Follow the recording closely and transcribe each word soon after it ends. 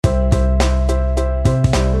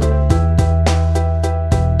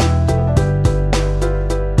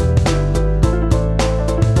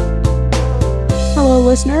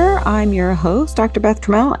listener. I'm your host, Dr. Beth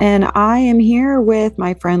Trammell, and I am here with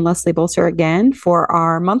my friend Leslie Bolser again for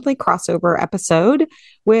our monthly crossover episode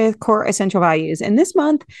with Core Essential Values. And this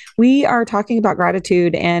month, we are talking about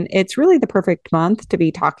gratitude, and it's really the perfect month to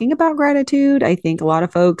be talking about gratitude. I think a lot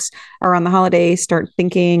of folks around the holidays start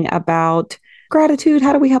thinking about gratitude.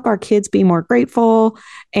 How do we help our kids be more grateful?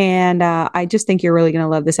 And I just think you're really going to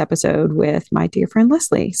love this episode with my dear friend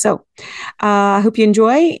Leslie. So I hope you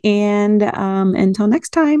enjoy. And until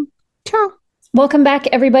next time, ciao. Welcome back,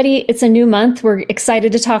 everybody. It's a new month. We're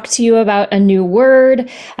excited to talk to you about a new word.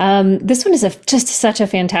 This one is just such a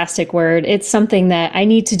fantastic word. It's something that I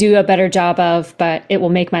need to do a better job of, but it will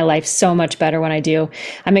make my life so much better when I do.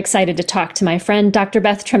 I'm excited to talk to my friend, Dr.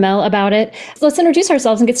 Beth Trammell, about it. Let's introduce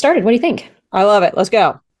ourselves and get started. What do you think? I love it. Let's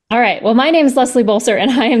go. All right. Well, my name is Leslie Bolser,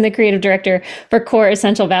 and I am the creative director for Core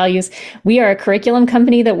Essential Values. We are a curriculum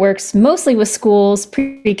company that works mostly with schools,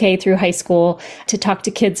 pre-K through high school, to talk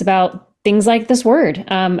to kids about things like this word,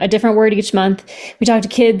 a different word each month. We talk to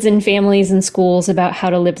kids and families and schools about how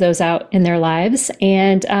to live those out in their lives.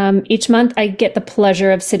 And each month, I get the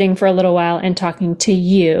pleasure of sitting for a little while and talking to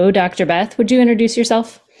you, Dr. Beth. Would you introduce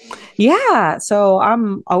yourself? Yeah. So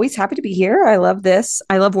I'm always happy to be here. I love this.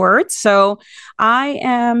 I love words. So I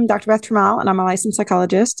am Dr. Beth Trammell, and I'm a licensed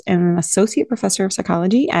psychologist and an associate professor of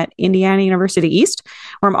psychology at Indiana University East,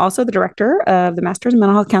 where I'm also the director of the Master's in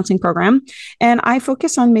Mental Health Counseling program. And I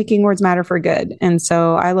focus on making words matter for good. And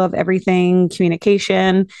so I love everything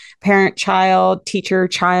communication, parent-child,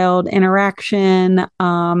 teacher-child interaction.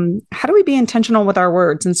 How do we be intentional with our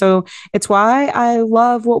words? And so it's why I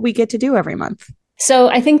love what we get to do every month. So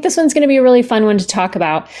I think this one's going to be a really fun one to talk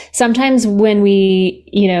about. Sometimes when we,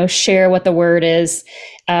 share what the word is,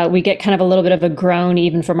 we get kind of a little bit of a groan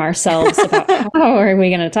even from ourselves about how are we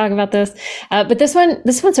going to talk about this. But this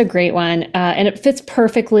one's a great one. And it fits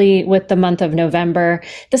perfectly with the month of November.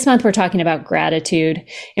 This month, we're talking about gratitude,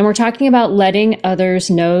 and we're talking about letting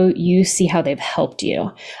others know you see how they've helped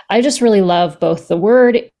you. I just really love both the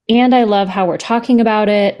word and I love how we're talking about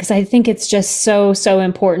it, because I think it's just so, so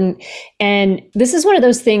important. And this is one of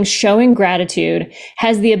those things, showing gratitude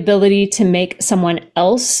has the ability to make someone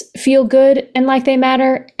else feel good and like they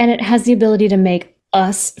matter. And it has the ability to make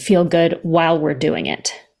us feel good while we're doing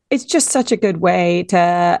it. It's just such a good way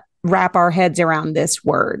to wrap our heads around this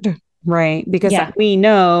word, right? Because we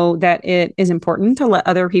know that it is important to let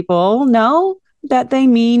other people know that they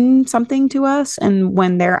mean something to us. And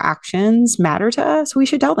when their actions matter to us, we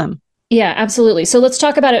should tell them. Yeah, absolutely. So let's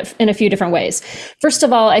talk about it in a few different ways. First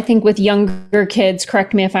of all, I think with younger kids,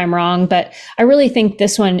 correct me if I'm wrong, but I really think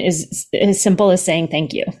this one is as simple as saying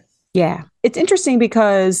thank you. Yeah. It's interesting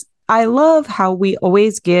because I love how we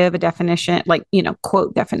always give a definition, like,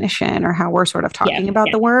 quote definition, or how we're sort of talking about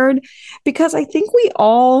the word, because I think we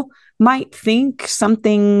all might think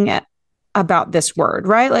something about this word,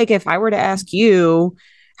 right? Like if I were to ask you,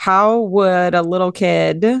 how would a little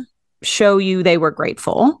kid show you they were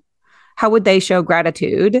grateful? How would they show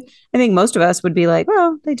gratitude? I think most of us would be like,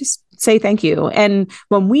 well, they just say thank you. And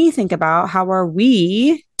when we think about how are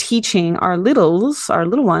we teaching our little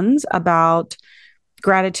ones about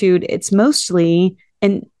gratitude, it's mostly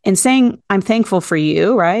in saying, I'm thankful for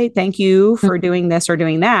you, right? Thank you for doing this or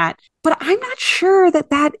doing that. But I'm not sure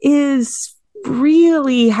that is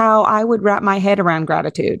really how I would wrap my head around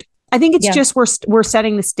gratitude. I think it's just we're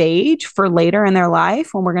setting the stage for later in their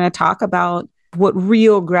life when we're going to talk about what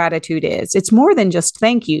real gratitude is. It's more than just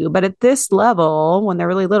thank you, but at this level, when they're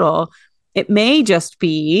really little, it may just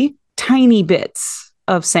be tiny bits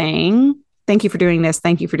of saying, thank you for doing this.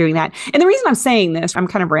 Thank you for doing that. And the reason I'm saying this, I'm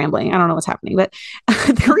kind of rambling. I don't know what's happening, but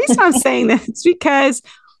the reason I'm saying this is because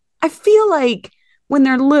I feel like when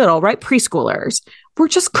they're little, right? Preschoolers, we're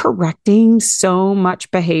just correcting so much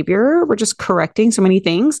behavior. We're just correcting so many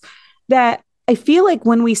things that I feel like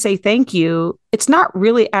when we say thank you, it's not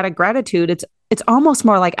really out of gratitude. It's almost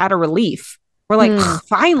more like out of relief. We're like,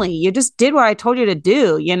 finally, you just did what I told you to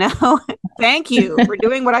do, Thank you for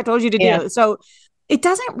doing what I told you to do. So it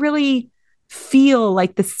doesn't really feel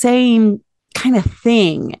like the same kind of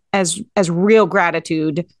thing as real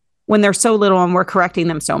gratitude when they're so little and we're correcting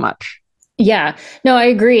them so much. Yeah, no, I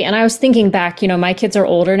agree. And I was thinking back, my kids are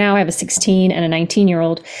older now. I have a 16 and a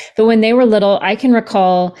 19-year-old. But when they were little, I can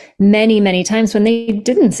recall many, many times when they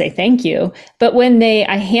didn't say thank you. But when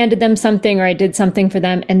I handed them something or I did something for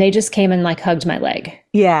them and they just came and hugged my leg.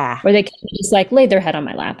 Yeah. Or they just laid their head on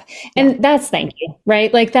my lap. And that's thank you,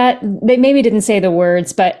 right? Like that, they maybe didn't say the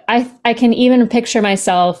words, but I can even picture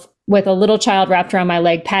myself with a little child wrapped around my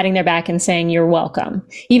leg, patting their back and saying, "You're welcome,"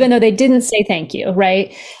 even though they didn't say thank you,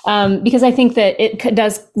 right? Because I think that it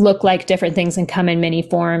does look like different things and come in many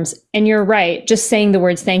forms. And you're right, just saying the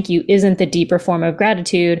words thank you isn't the deeper form of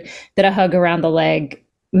gratitude that a hug around the leg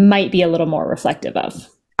might be a little more reflective of.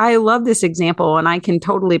 I love this example, and I can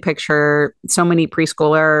totally picture so many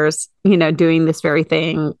preschoolers, doing this very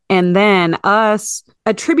thing. And then us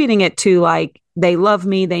attributing it to like, they love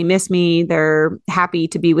me, they miss me, they're happy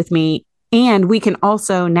to be with me. And we can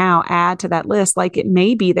also now add to that list, like it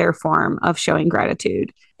may be their form of showing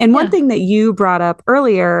gratitude. And one thing that you brought up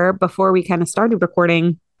earlier before we kind of started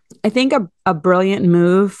recording, I think a brilliant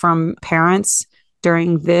move from parents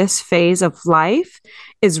during this phase of life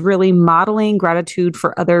is really modeling gratitude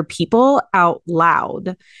for other people out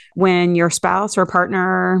loud. When your spouse or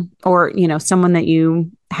partner or, someone that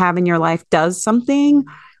you have in your life does something,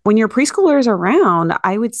 when your preschooler is around,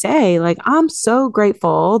 I would say, like, I'm so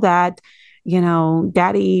grateful that,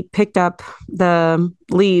 daddy picked up the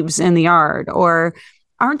leaves in the yard, or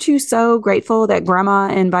aren't you so grateful that grandma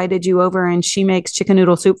invited you over and she makes chicken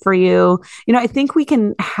noodle soup for you? I think we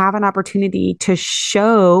can have an opportunity to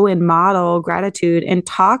show and model gratitude and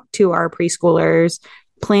talk to our preschoolers,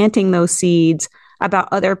 planting those seeds about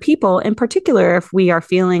other people, in particular, if we are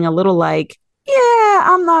feeling a little like, yeah,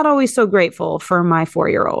 I'm not always so grateful for my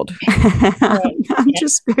 4-year-old. I'm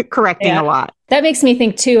just correcting a lot. That makes me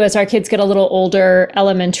think too, as our kids get a little older,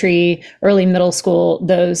 elementary, early middle school,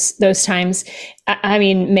 those times. I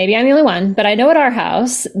mean, maybe I'm the only one, but I know at our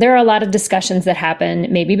house, there are a lot of discussions that happen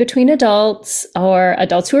maybe between adults or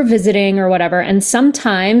adults who are visiting or whatever. And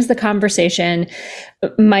sometimes the conversation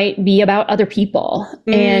might be about other people.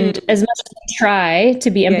 And as much as we try to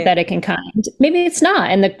be empathetic and kind, maybe it's not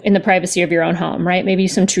in the privacy of your own home, right? Maybe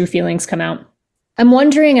some true feelings come out. I'm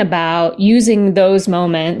wondering about using those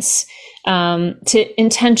moments to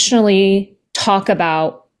intentionally talk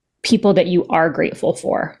about people that you are grateful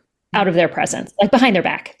for out of their presence, like behind their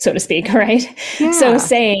back, so to speak, right? Yeah. So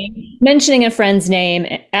mentioning a friend's name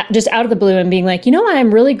just out of the blue and being like,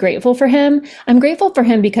 I'm really grateful for him. I'm grateful for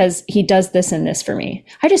him because he does this and this for me.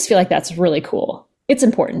 I just feel like that's really cool. It's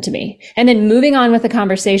important to me. And then moving on with the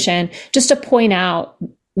conversation, just to point out,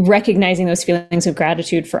 recognizing those feelings of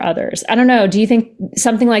gratitude for others. I don't know. Do you think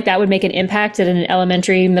something like that would make an impact at an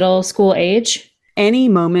elementary, middle school age? Any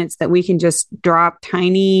moments that we can just drop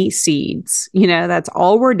tiny seeds, that's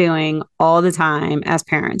all we're doing all the time as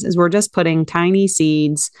parents, is we're just putting tiny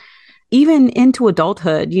seeds even into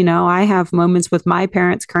adulthood. I have moments with my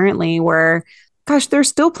parents currently where, gosh, they're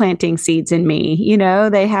still planting seeds in me.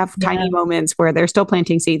 They have tiny moments where they're still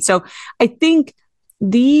planting seeds. So I think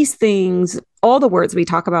these things, all the words we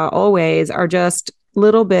talk about always, are just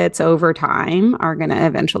little bits over time are going to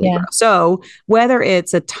eventually grow. So whether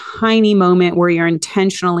it's a tiny moment where you're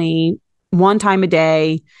intentionally, one time a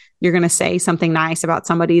day, you're going to say something nice about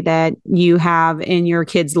somebody that you have in your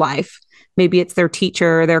kid's life. Maybe it's their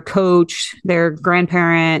teacher, their coach, their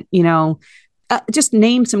grandparent, just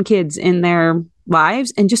name some kids in their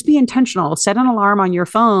lives and just be intentional. Set an alarm on your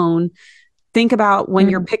phone. Think about when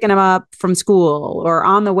you're picking them up from school or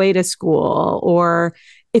on the way to school, or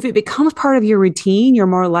if it becomes part of your routine, you're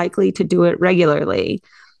more likely to do it regularly.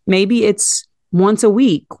 Maybe it's once a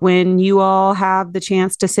week when you all have the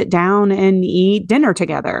chance to sit down and eat dinner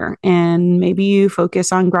together, and maybe you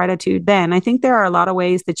focus on gratitude then. I think there are a lot of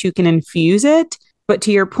ways that you can infuse it, but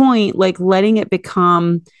to your point, like letting it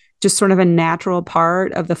become just sort of a natural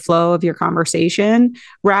part of the flow of your conversation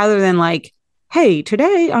rather than like, hey,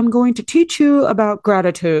 today I'm going to teach you about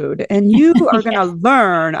gratitude and you are going to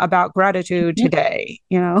learn about gratitude today.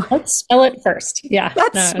 Let's spell it first. Yeah.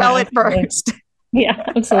 Let's spell it first. Yeah,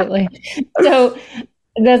 absolutely. So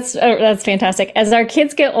that's fantastic. As our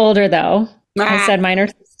kids get older though, I said mine are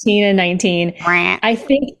 16 and 19. I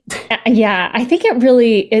think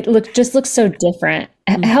it looks so different.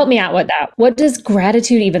 Help me out with that. What does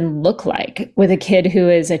gratitude even look like with a kid who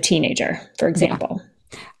is a teenager, for example?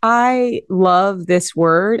 I love this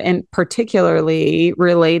word, and particularly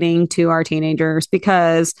relating to our teenagers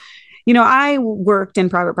because, I worked in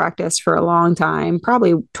private practice for a long time,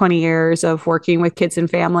 probably 20 years of working with kids and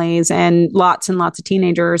families and lots of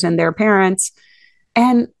teenagers and their parents.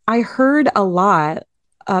 And I heard a lot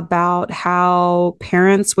about how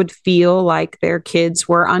parents would feel like their kids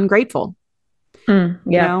were ungrateful.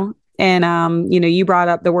 And, you brought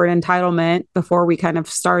up the word entitlement before we kind of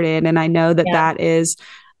started. And I know that is,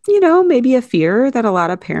 maybe a fear that a lot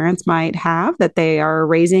of parents might have, that they are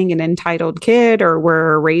raising an entitled kid or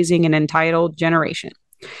we're raising an entitled generation.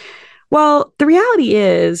 Well, the reality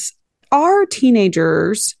is our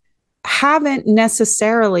teenagers haven't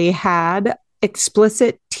necessarily had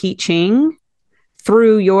explicit teaching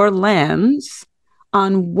through your lens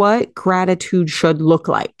on what gratitude should look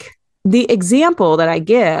like. The example that I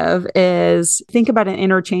give is, think about an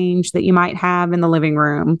interchange that you might have in the living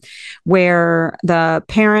room where the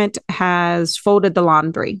parent has folded the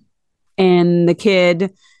laundry and the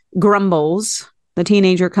kid grumbles. The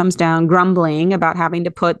teenager comes down grumbling about having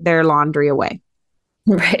to put their laundry away.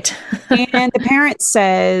 Right. And the parent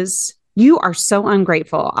says, "You are so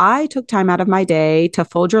ungrateful. I took time out of my day to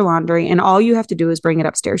fold your laundry, and all you have to do is bring it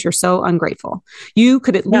upstairs. You're so ungrateful. You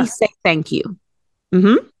could at least say thank you."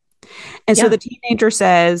 Mm-hmm. And so the teenager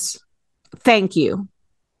says, "Thank you,"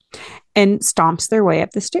 and stomps their way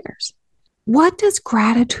up the stairs. What does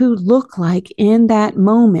gratitude look like in that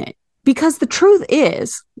moment? Because the truth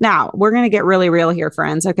is, now we're going to get really real here,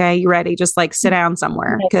 friends. Okay. You ready? Just like sit down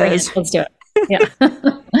somewhere. Because let's do it.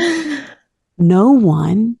 Yeah. No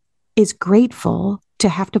one is grateful to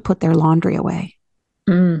have to put their laundry away.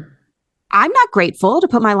 I'm not grateful to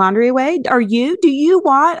put my laundry away. Are you? Do you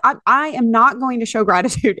want? I am not going to show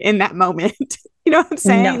gratitude in that moment. You know what I'm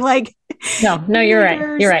saying? No. Like, no, you're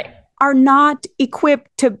right. You're right. Are not equipped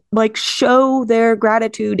to like show their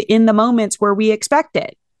gratitude in the moments where we expect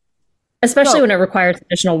it. Especially when it requires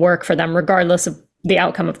additional work for them, regardless of the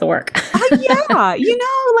outcome of the work. Yeah. You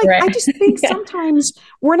know, like, right. I just think sometimes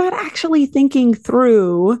we're not actually thinking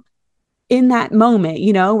through in that moment,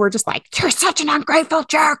 you know, we're just like, "You're such an ungrateful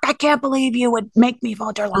jerk. I can't believe you would make me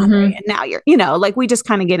fold your laundry." Mm-hmm. And now you're, you know, like we just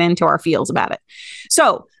kind of get into our feels about it.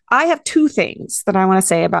 So I have two things that I want to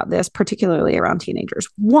say about this, particularly around teenagers.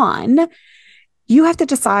 One, you have to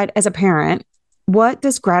decide as a parent, what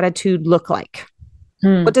does gratitude look like?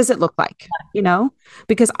 What does it look like? You know,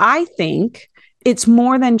 because I think it's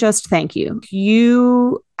more than just thank you.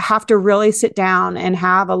 You have to really sit down and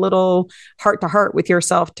have a little heart to heart with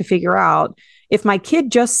yourself to figure out, if my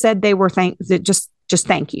kid just said they were just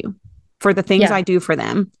thank you for the things I do for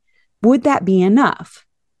them, would that be enough?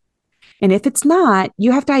 And if it's not,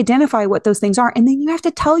 you have to identify what those things are. And then you have to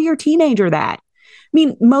tell your teenager that. I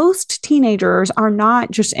mean, most teenagers are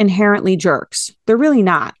not just inherently jerks. They're really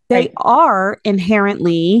not. They are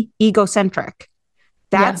inherently egocentric.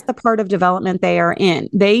 That's the part of development they are in.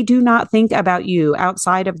 They do not think about you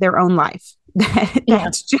outside of their own life.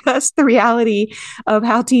 That's just the reality of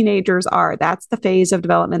how teenagers are. That's the phase of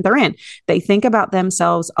development they're in. They think about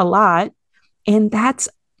themselves a lot, and that's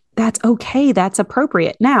okay. That's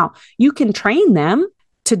appropriate. Now, you can train them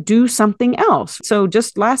to do something else. So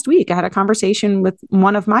just last week, I had a conversation with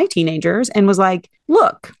one of my teenagers and was like,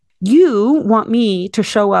 "Look, you want me to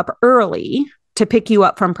show up early to pick you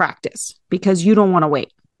up from practice because you don't want to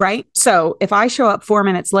wait, right? So if I show up 4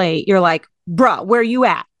 minutes late, you're like, 'Bruh, where you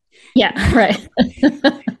at?' Yeah, right.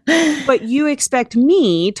 But you expect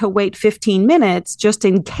me to wait 15 minutes just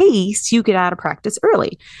in case you get out of practice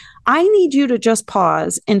early. I need you to just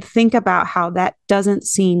pause and think about how that doesn't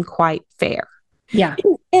seem quite fair." Yeah.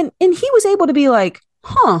 And he was able to be like,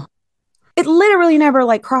 "Huh, it literally never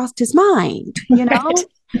like crossed his mind, you know?" Right.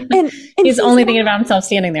 And he's only thinking about himself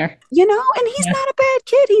standing there, you know, and he's not a bad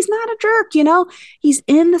kid. He's not a jerk, you know, he's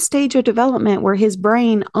in the stage of development where his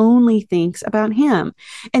brain only thinks about him.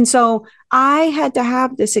 And so I had to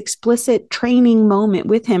have this explicit training moment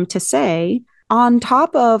with him to say, on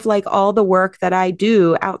top of like all the work that I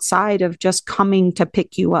do outside of just coming to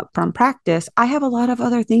pick you up from practice, I have a lot of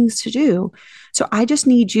other things to do. So I just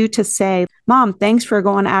need you to say, "Mom, thanks for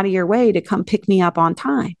going out of your way to come pick me up on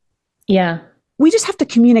time." Yeah. We just have to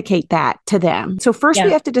communicate that to them. So first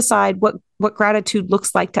we have to decide what gratitude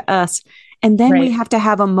looks like to us. And then we have to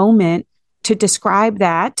have a moment to describe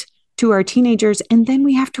that to our teenagers. And then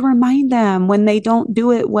we have to remind them when they don't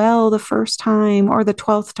do it well the first time or the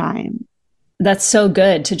 12th time. That's so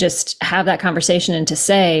good to just have that conversation and to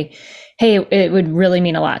say, "Hey, it would really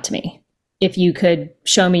mean a lot to me if you could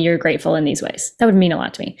show me you're grateful in these ways. That would mean a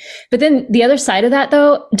lot to me." But then the other side of that,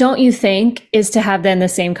 though, don't you think, is to have then the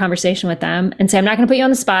same conversation with them and say, "I'm not going to put you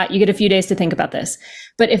on the spot. You get a few days to think about this.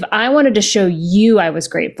 But if I wanted to show you I was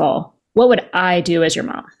grateful, what would I do as your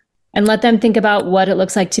mom?" And let them think about what it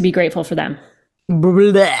looks like to be grateful for them.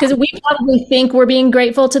 Because we probably think we're being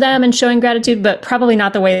grateful to them and showing gratitude, but probably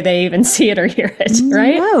not the way they even see it or hear it,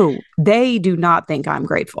 right? No, they do not think I'm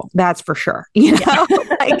grateful. That's for sure. You know,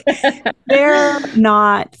 like they're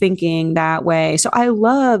not thinking that way. So I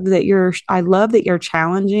love that you're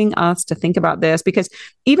challenging us to think about this, because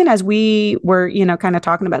even as we were, you know, kind of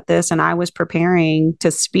talking about this and I was preparing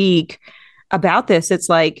to speak about this, it's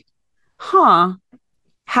like,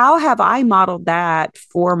 how have I modeled that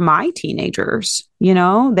for my teenagers? You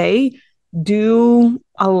know, they do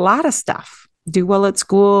a lot of stuff do well at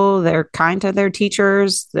school. They're kind to their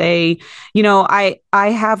teachers. They, I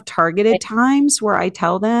have targeted times where I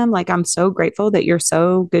tell them, like, I'm so grateful that you're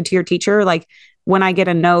so good to your teacher. Like when I get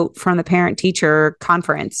a note from the parent teacher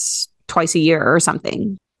conference twice a year or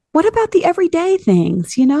something. What about the everyday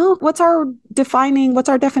things? What's our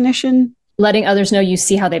definition? Letting others know you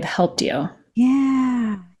see how they've helped you.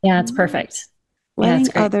 Yeah. Yeah, it's perfect. Letting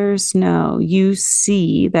others know you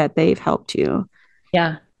see that they've helped you.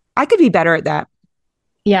 Yeah. I could be better at that.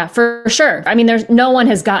 Yeah, for sure. I mean, no one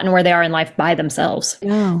has gotten where they are in life by themselves.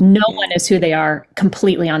 No one is who they are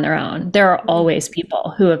completely on their own. There are always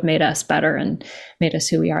people who have made us better and made us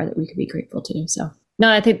who we are that we could be grateful to. So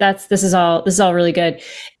no, I think this is all really good.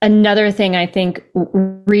 Another thing I think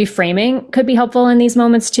reframing could be helpful in these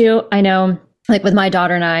moments too. I know, like with my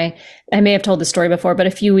daughter and I may have told the story before, but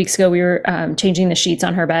a few weeks ago, we were changing the sheets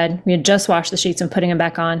on her bed. We had just washed the sheets and putting them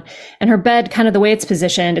back on. And her bed, kind of the way it's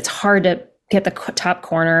positioned, it's hard to get the top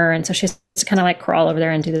corner. And so she has to kind of like crawl over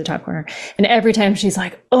there and do the top corner. And every time she's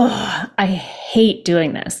like, oh, I hate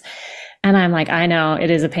doing this. And I'm like, I know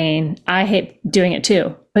it is a pain. I hate doing it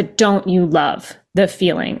too. But don't you love the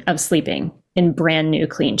feeling of sleeping in brand new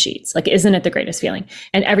clean sheets? Like, isn't it the greatest feeling?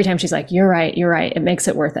 And every time she's like, you're right. It makes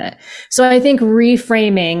it worth it. So I think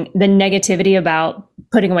reframing the negativity about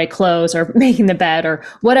putting away clothes or making the bed or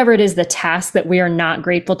whatever it is, the task that we are not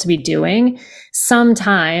grateful to be doing,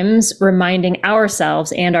 sometimes reminding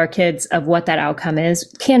ourselves and our kids of what that outcome is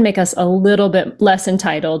can make us a little bit less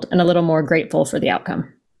entitled and a little more grateful for the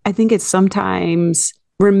outcome. I think it's sometimes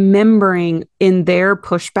remembering in their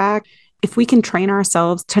pushback, if we can train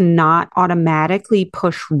ourselves to not automatically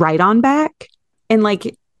push right on back and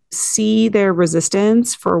like see their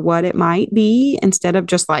resistance for what it might be, instead of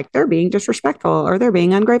just like, they're being disrespectful or they're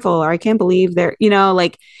being ungrateful or I can't believe they're,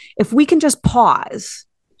 like if we can just pause,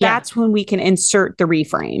 that's when we can insert the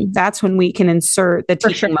reframe. That's when we can insert the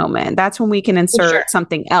teaching moment. That's when we can insert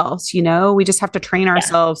something else. We just have to train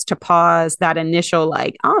ourselves to pause that initial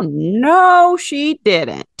like, oh no, she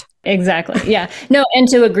didn't. Exactly. Yeah. No, and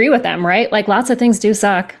to agree with them, right? Like lots of things do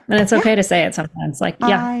suck and it's okay to say it sometimes. Like,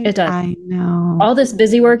 it does. I know. All this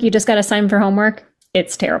busy work, you just got to sign for homework.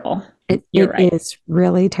 It's terrible. You're right. It's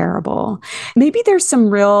really terrible. Maybe there's some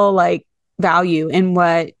real like value in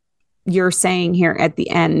what you're saying here at the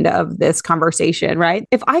end of this conversation, right?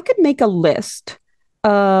 If I could make a list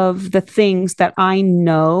of the things that I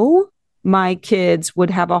know my kids would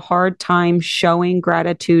have a hard time showing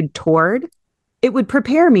gratitude toward, it would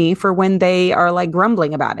prepare me for when they are like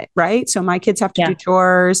grumbling about it, right? So my kids have to do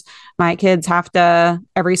chores. My kids have to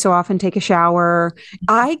every so often take a shower.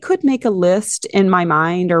 I could make a list in my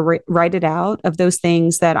mind or write it out of those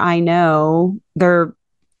things that I know they're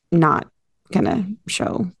not going to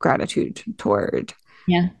show gratitude toward.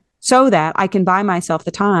 Yeah. So that I can buy myself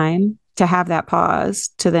the time to have that pause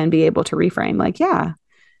to then be able to reframe like,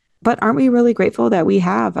 but aren't we really grateful that we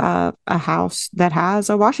have a house that has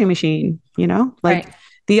a washing machine?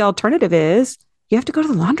 The alternative is you have to go to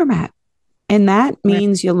the laundromat. And that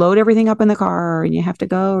means you load everything up in the car and you have to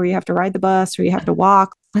go, or you have to ride the bus, or you have to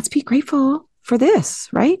walk. Let's be grateful for this,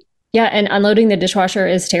 right? Yeah. And unloading the dishwasher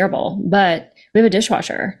is terrible, but we have a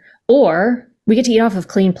dishwasher, or we get to eat off of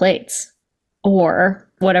clean plates, or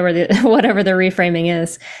whatever the reframing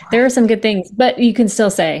is. There are some good things, but you can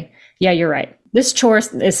still say, yeah, you're right. This chore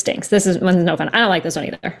stinks. This one's no fun. I don't like this one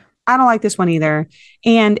either. I don't like this one either.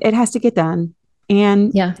 And it has to get done.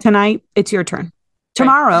 And tonight, it's your turn.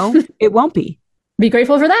 Tomorrow, it won't be. Be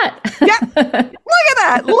grateful for that. Yeah. Look at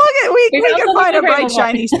that. We can find a bright,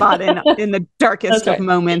 shiny spot in the darkest of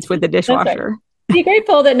moments with the dishwasher. Be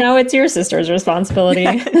grateful that now it's your sister's responsibility.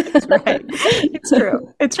 That's right.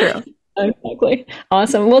 It's true. Exactly.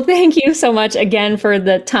 Awesome. Well, thank you so much again for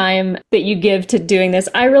the time that you give to doing this.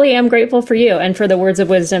 I really am grateful for you and for the words of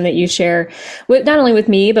wisdom that you share with not only with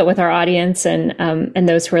me, but with our audience and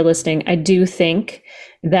those who are listening. I do think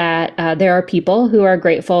that there are people who are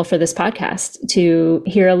grateful for this podcast to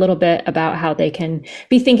hear a little bit about how they can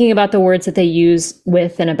be thinking about the words that they use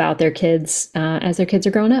with and about their kids as their kids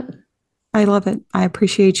are growing up. I love it. I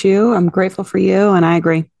appreciate you. I'm grateful for you, and I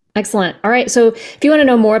agree. Excellent. All right. So if you want to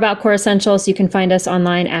know more about Core Essentials, you can find us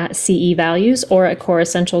online at CE Values or at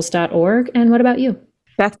coreessentials.org. And what about you?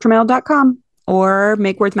 BethTramel.com or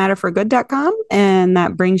makewordsmatterforgood.com. And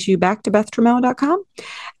that brings you back to BethTramel.com.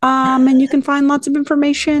 And you can find lots of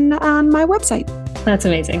information on my website. That's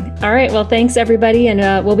amazing. All right. Well, thanks, everybody.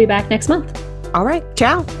 And we'll be back next month. All right.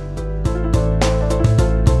 Ciao.